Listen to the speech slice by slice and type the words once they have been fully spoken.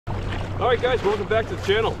Alright guys, welcome back to the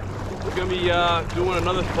channel. We're going to be doing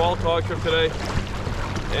another fall tog trip today.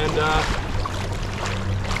 And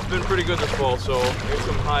it's been pretty good this fall, so I got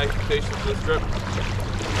some high expectations for this trip.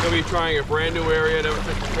 Going to be trying a brand new area, never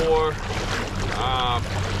fished before.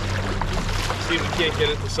 See if we can't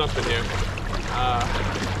get into something here.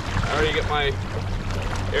 I already got my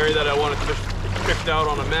area that I want to fish picked out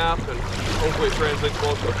on a map, and hopefully it translates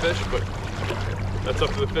well to a fish, but that's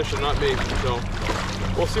up to the fish and not me. So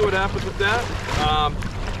we'll see what happens with that.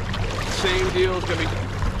 Same deal, it's gonna be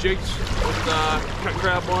jigs with cut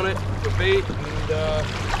crab on it for bait, and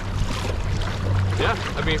yeah,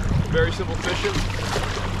 I mean, very simple fishing.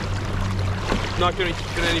 Not gonna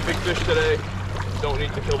get any big fish today. Don't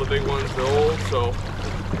need to kill the big ones, they're old, so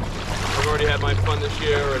I've already had my fun this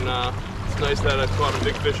year, and it's nice that I've caught a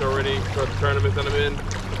big fish already for the tournament that I'm in,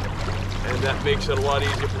 and that makes it a lot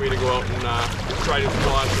easier for me to go out and try new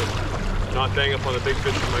spots and not bang up on the big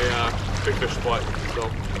fish in my big fish spot. So,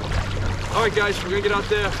 all right, guys, we're gonna get out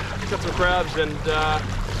there, pick up some crabs, and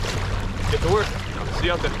get to work. I'll see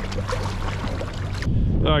you out there.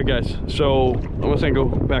 All right, guys. So I'm just gonna go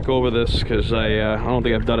back over this because I don't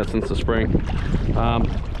think I've done it since the spring.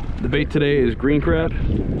 The bait today is green crab,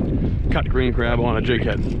 cut green crab on a jig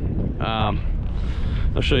head.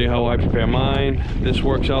 I'll show you how I prepare mine. This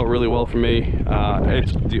works out really well for me.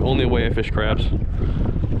 It's the only way I fish crabs,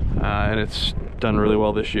 and it's done really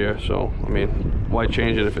well this year. So I mean, why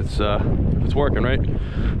change it if it's working, right?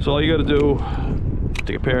 So all you got to do,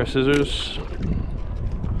 take a pair of scissors,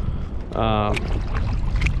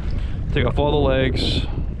 take off all the legs.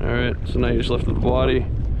 All right. So now you just lift up the body.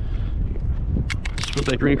 Just put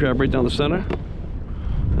that green crab right down the center,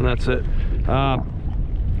 and that's it.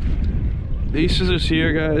 These scissors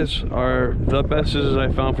here, guys, are the best scissors I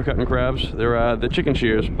found for cutting crabs. They're the chicken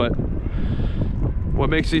shears, but what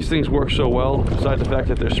makes these things work so well, besides the fact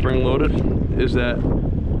that they're spring loaded, is that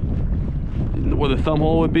where the thumb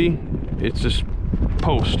hole would be, it's just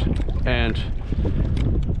post, and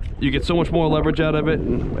you get so much more leverage out of it.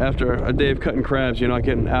 And after a day of cutting crabs, you're not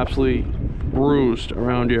getting absolutely bruised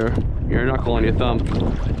around your knuckle and your thumb.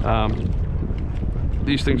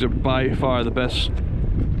 These things are by far the best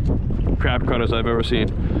crab cutters I've ever seen.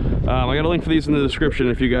 I got a link for these in the description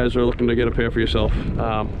if you guys are looking to get a pair for yourself.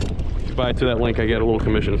 If you buy it to that link, I get a little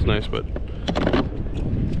commission. It's nice, but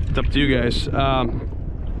it's up to you guys. I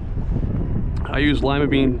use lima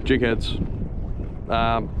bean jig heads.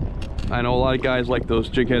 I know a lot of guys like those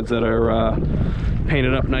jig heads that are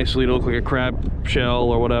painted up nicely to look like a crab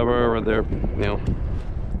shell or whatever, or they're, you know,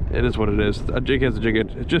 it is what it is. A jig head's a jig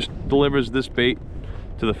head. It just delivers this bait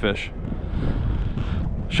to the fish.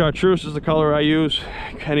 Chartreuse is the color I use.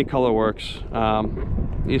 Any color works.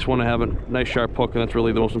 You just want to have a nice sharp hook, and that's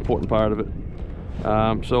really the most important part of it.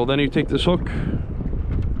 So then you take this hook,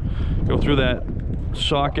 go through that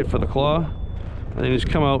socket for the claw, and then you just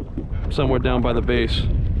come out somewhere down by the base,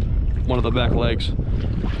 one of the back legs.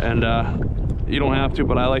 And you don't have to,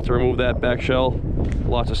 but I like to remove that back shell.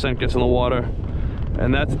 Lots of scent gets in the water,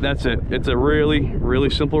 and that's it. It's a really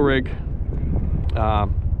simple rig.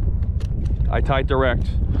 I tie direct.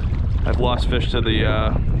 I've lost fish to the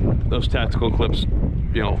those tactical clips,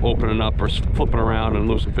 you know, opening up or flipping around and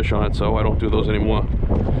losing fish on it, so I don't do those anymore.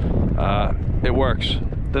 It works.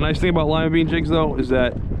 The nice thing about lima bean jigs, though, is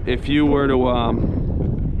that if you were to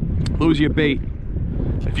lose your bait,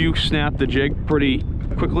 if you snap the jig pretty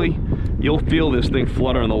quickly, you'll feel this thing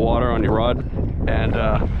flutter in the water on your rod. And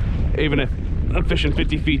even if I'm fishing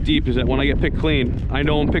 50 feet deep, is that when I get picked clean, I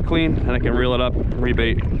know I'm picked clean, and I can reel it up and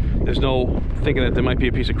rebait. There's no thinking that there might be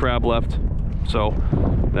a piece of crab left. So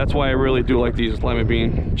that's why I really do like these lima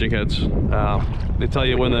bean jig heads. They tell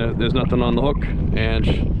you when there's nothing on the hook, and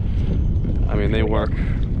I mean, they work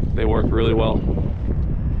really well.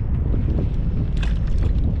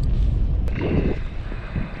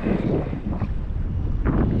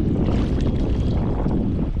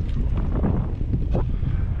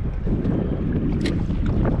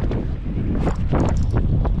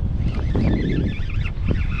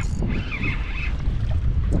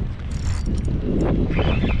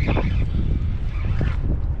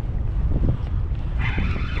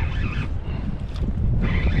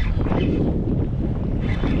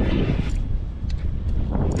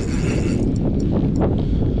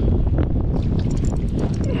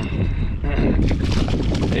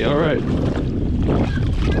 Hey, all right.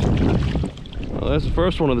 Well, that's the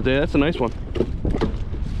first one of the day. That's a nice one.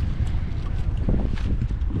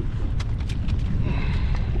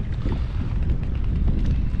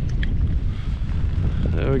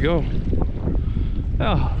 There we go.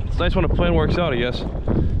 Oh, it's nice when a plan works out, I guess.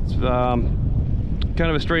 It's kind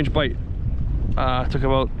of a strange bite. Took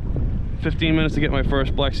about 15 minutes to get my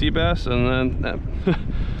first black sea bass, and then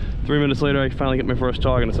 3 minutes later I finally get my first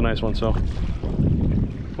tog, and it's a nice one. So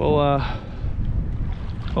well,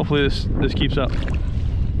 hopefully this keeps up.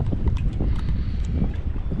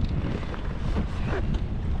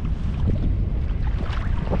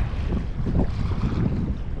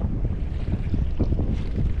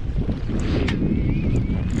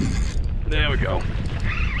 There we go.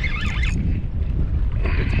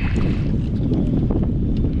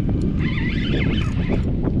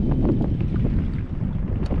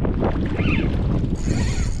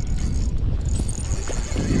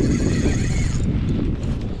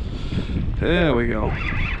 There we go.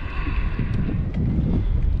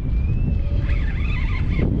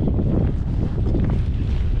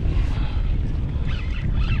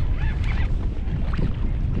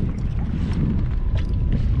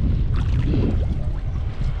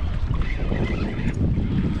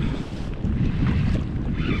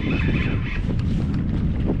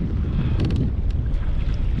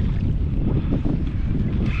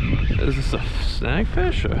 Is this a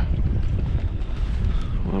snagfish or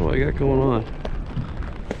what do I got going on?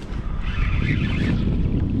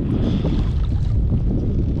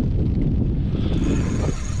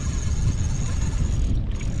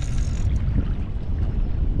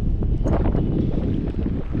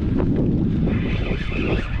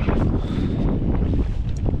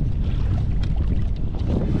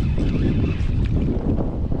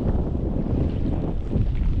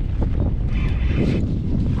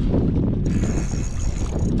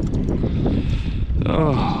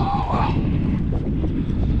 Oh, wow.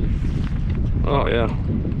 Oh, yeah.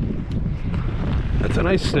 That's a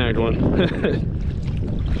nice snagged one.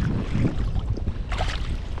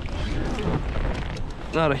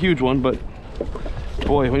 Not a huge one, but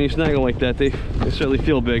boy, when you snag them like that, they certainly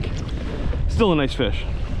feel big. Still a nice fish.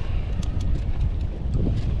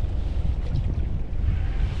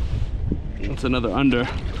 That's another under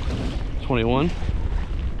 21.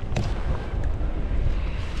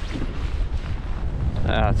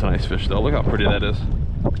 Ah, that's a nice fish though. Look how pretty that is.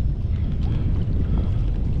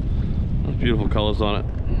 Those beautiful colors on it.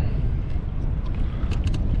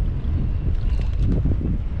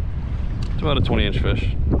 It's about a 20-inch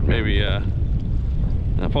fish. Maybe,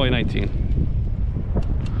 probably 19.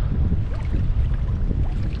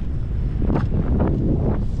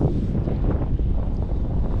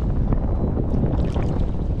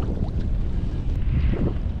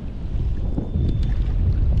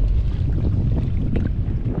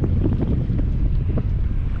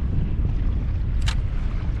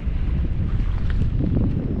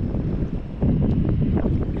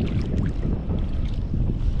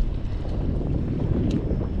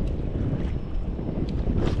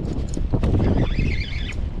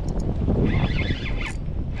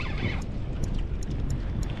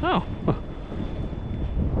 Oh, huh.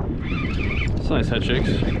 That's nice head shakes.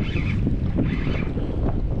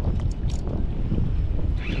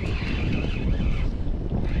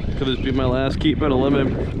 Could this be my last keeper to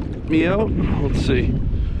limit me out? Let's see.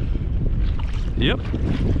 Yep,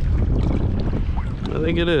 I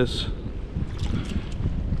think it is.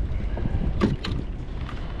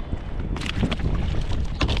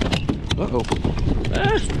 Uh-oh.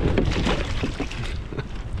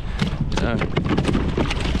 Ah.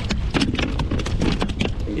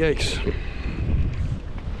 Yikes.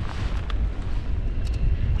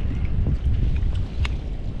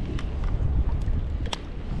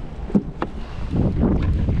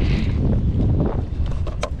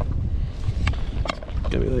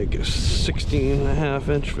 Got me like a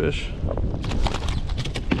 16.5-inch fish.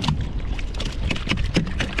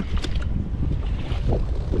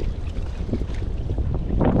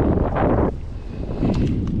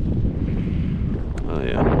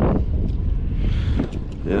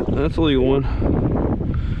 Yeah, that's a legal one.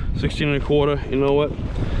 16.25. You know what?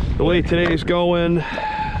 The way today's going,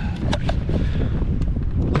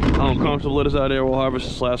 I'm comfortable it is out there. We'll harvest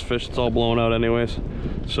this last fish. It's all blown out anyways.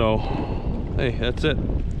 So, hey, that's it.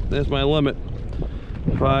 There's my limit.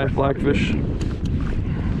 5 blackfish.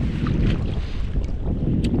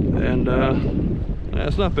 And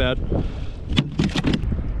that's not bad.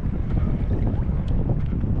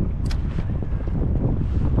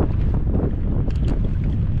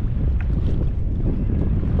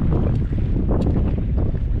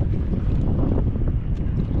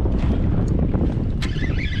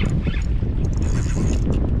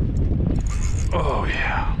 Oh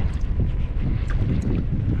yeah.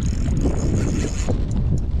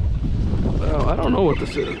 Well, I don't know what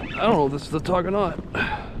this is. I don't know if this is a tug or not.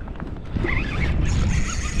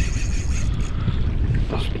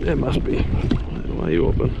 It must be. Why are you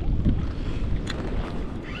open?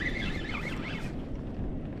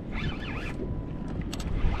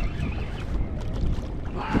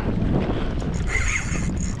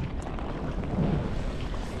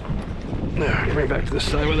 back to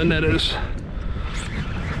this side where the net is.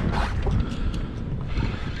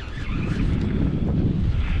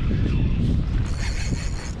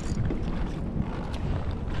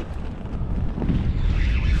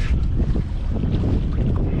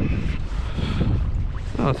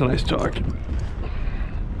 Oh, that's a nice taut.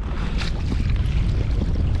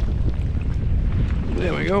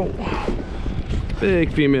 There we go.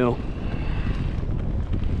 Big female.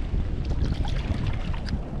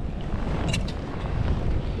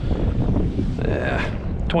 Yeah,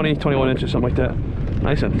 20, 21 inches, something like that.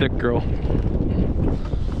 Nice and thick girl.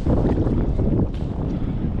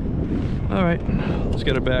 All right, let's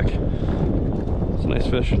get her back. It's a nice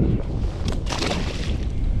fish.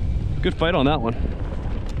 Good fight on that one.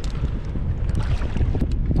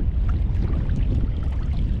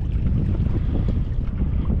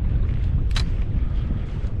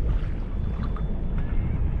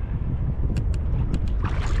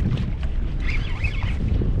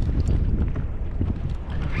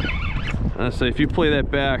 So if you play that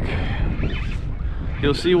back,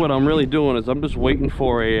 you'll see what I'm really doing is I'm just waiting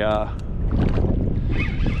for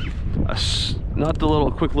not the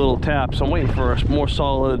little quick little taps. I'm waiting for a more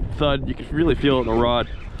solid thud. You can really feel it in the rod,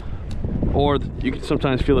 or you can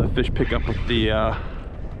sometimes feel that fish pick up with the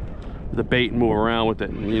bait and move around with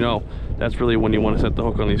it. And you know, that's really when you want to set the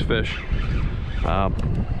hook on these fish.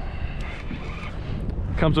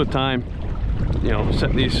 Comes with time, you know,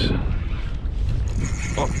 setting these.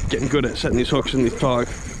 Oh, getting good at setting these hooks in these taut.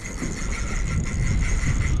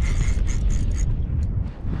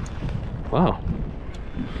 Wow.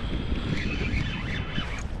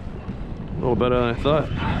 A little better than I thought.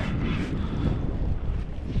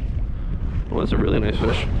 Well, that's a really nice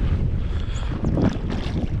fish.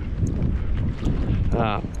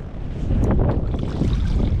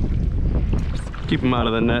 Keep them out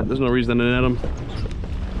of the net. There's no reason to net them.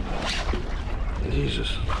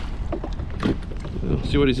 Jesus.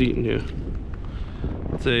 See what he's eating here.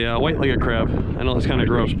 It's a white-legged crab. I know it's kind of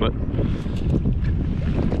gross, but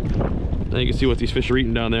now you can see what these fish are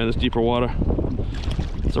eating down there in this deeper water.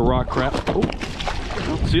 It's a rock crab. Oh,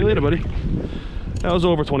 see you later, buddy. That was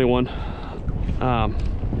over 21. Not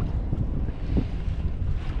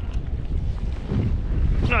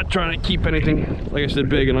trying to keep anything, like I said,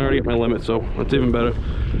 big, and I already got my limit, so that's even better.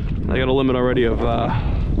 I got a limit already of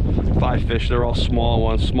 5 fish. They're all small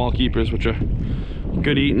ones, small keepers, which are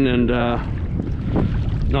good eating and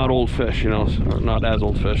not old fish, you know, or not as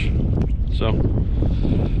old fish. So,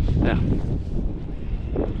 yeah.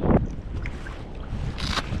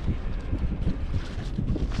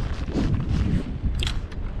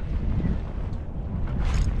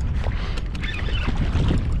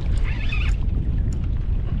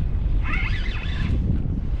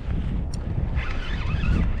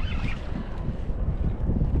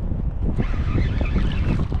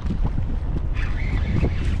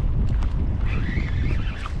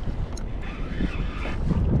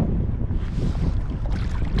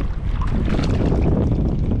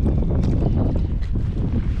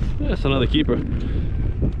 That's another keeper,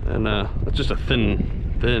 and it's just a thin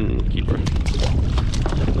keeper.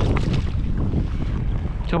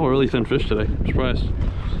 A couple of really thin fish today. I'm surprised.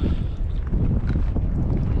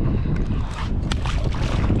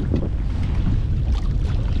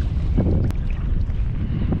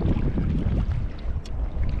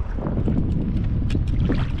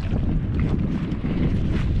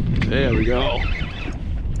 There we go.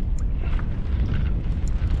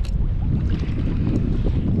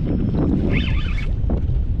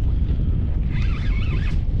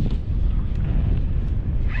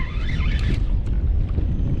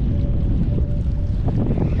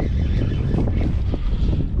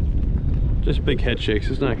 Just big head shakes.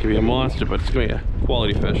 It's not going to be a monster, but it's going to be a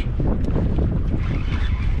quality fish.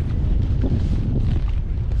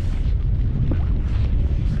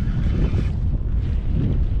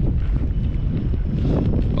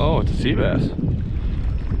 Oh, it's a sea bass.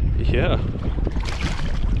 Yeah.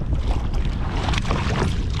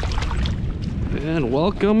 And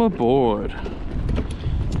welcome aboard.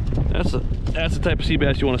 That's the type of sea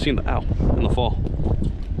bass you want to see in the fall.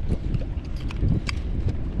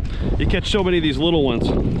 You catch so many of these little ones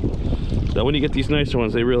that when you get these nicer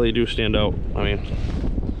ones, they really do stand out. I mean,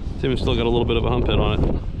 it's even still got a little bit of a hump head on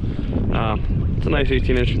it. It's a nice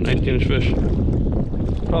 19-inch fish.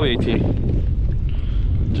 Probably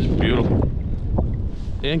 18. Just beautiful.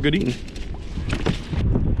 And good eating.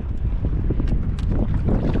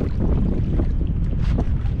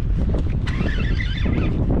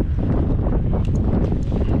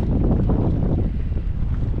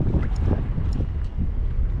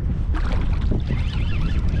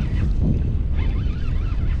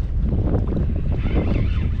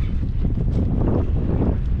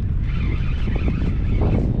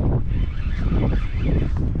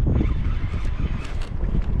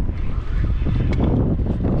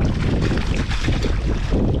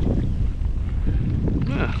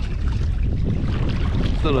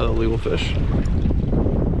 fish.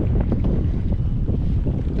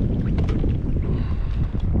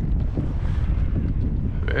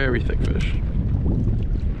 Very thick fish.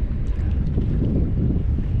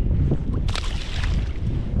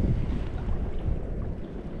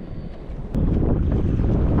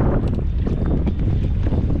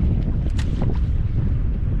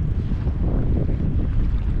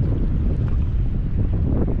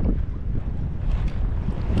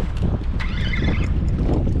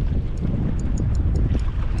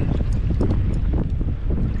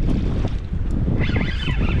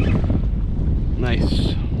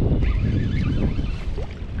 Nice.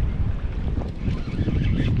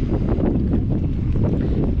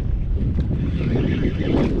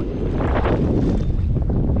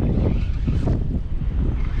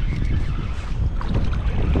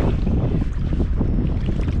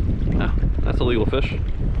 Ah, that's a legal fish.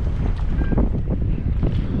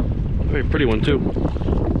 Very pretty one too.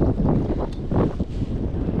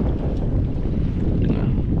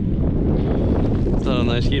 It's not a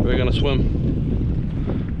nice heat, we're gonna swim.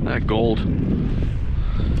 That gold.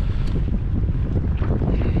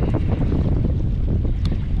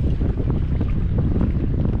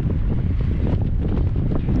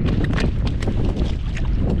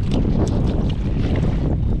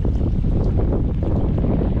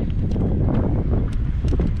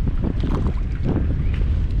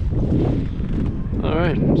 All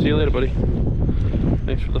right, see you later, buddy.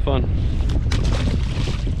 Thanks for the fun.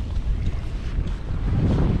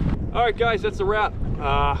 All right, guys, that's a wrap.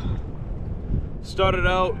 Started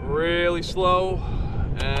out really slow,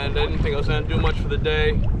 and I didn't think I was gonna do much for the day.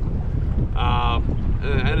 And I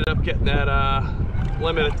ended up getting that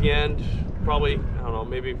limit at the end. Probably, I don't know,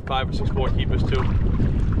 maybe 5 or 6 more keepers too.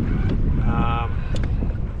 I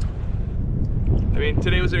mean,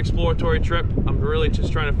 today was an exploratory trip. I'm really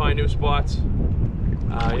just trying to find new spots.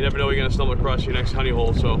 You never know when you're gonna stumble across your next honey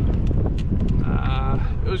hole, so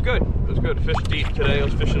it was good. It was good. Fished deep today. I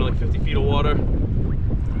was fishing like 50 feet of water.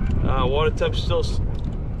 Water temp's still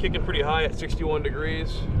kicking pretty high at 61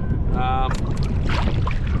 degrees.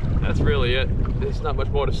 That's really it. There's not much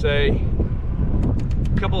more to say.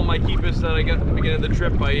 A couple of my keepers that I got at the beginning of the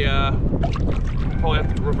trip, I probably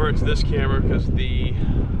have to revert to this camera because the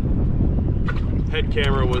head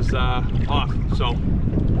camera was off. So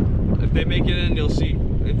if they make it in, you'll see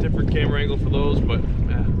a different camera angle for those, but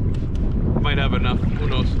might have enough, who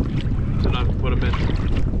knows, to not put them in.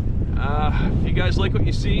 If you guys like what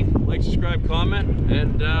you see, like, subscribe, comment,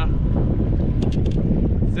 and if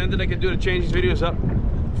there's anything I can do to change these videos up,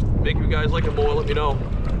 make you guys like them more, let me know.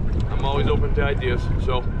 I'm always open to ideas.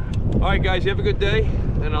 So, alright guys, you have a good day,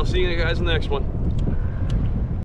 and I'll see you guys in the next one.